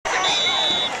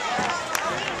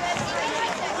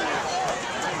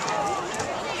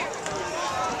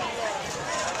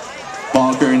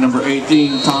number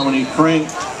 18, Dominique Crank.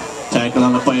 Tackled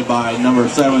on the play by number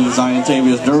 7, Zion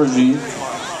Tavius Durgy.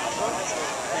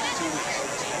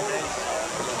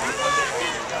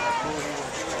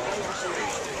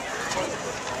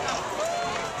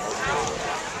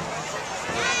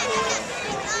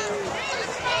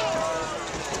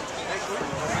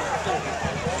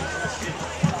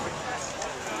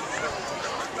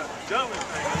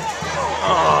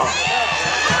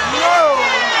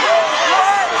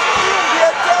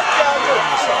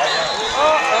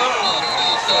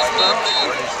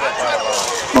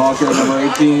 Ball carrier number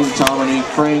 18, Dominique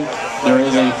Crank. There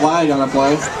is a flag on the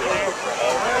play.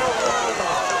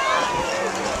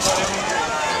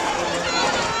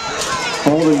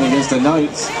 Holding against the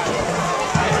Knights.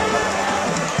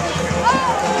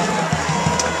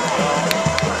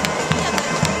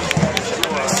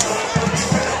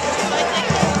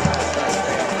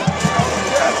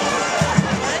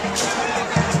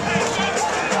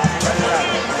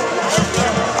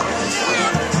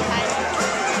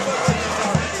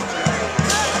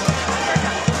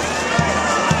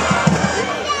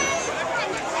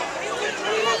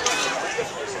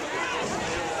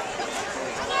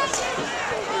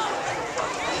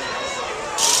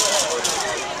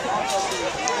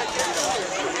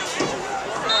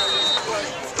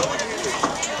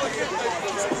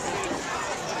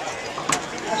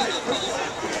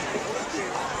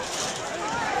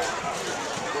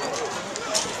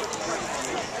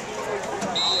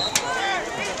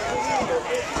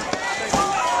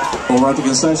 We're at the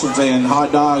concession stand.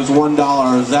 Hot dogs $1,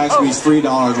 Zaxby's $3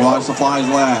 while supplies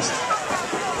last.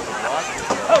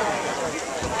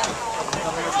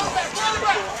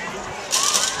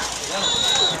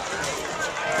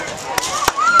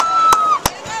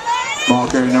 Ball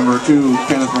carrier number 2,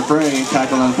 Kenneth McRae,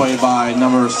 tackled on play by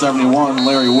number 71,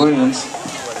 Larry Williams.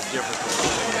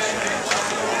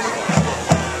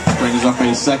 Brings up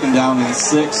a 2nd down and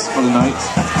 6 for the Knights.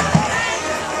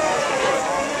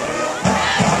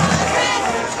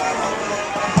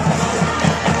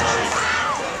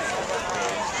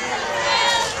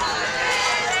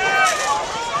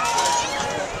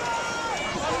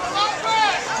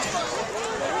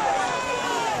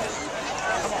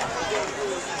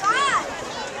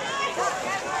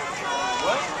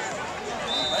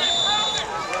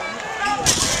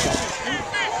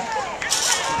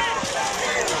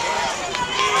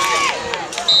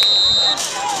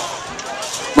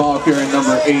 Carrying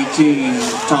number 18,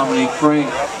 Dominique Crank.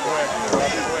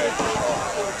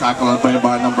 Tackle on play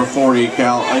by number 40,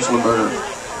 Cal Eichlenberger.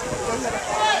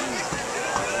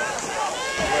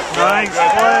 Nice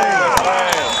play.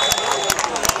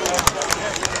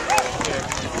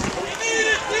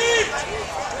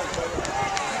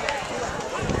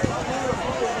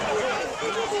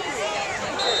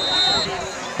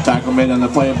 Tackle made on the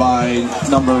play by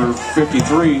number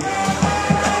 53,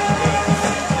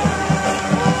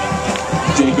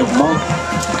 Jacob Monk.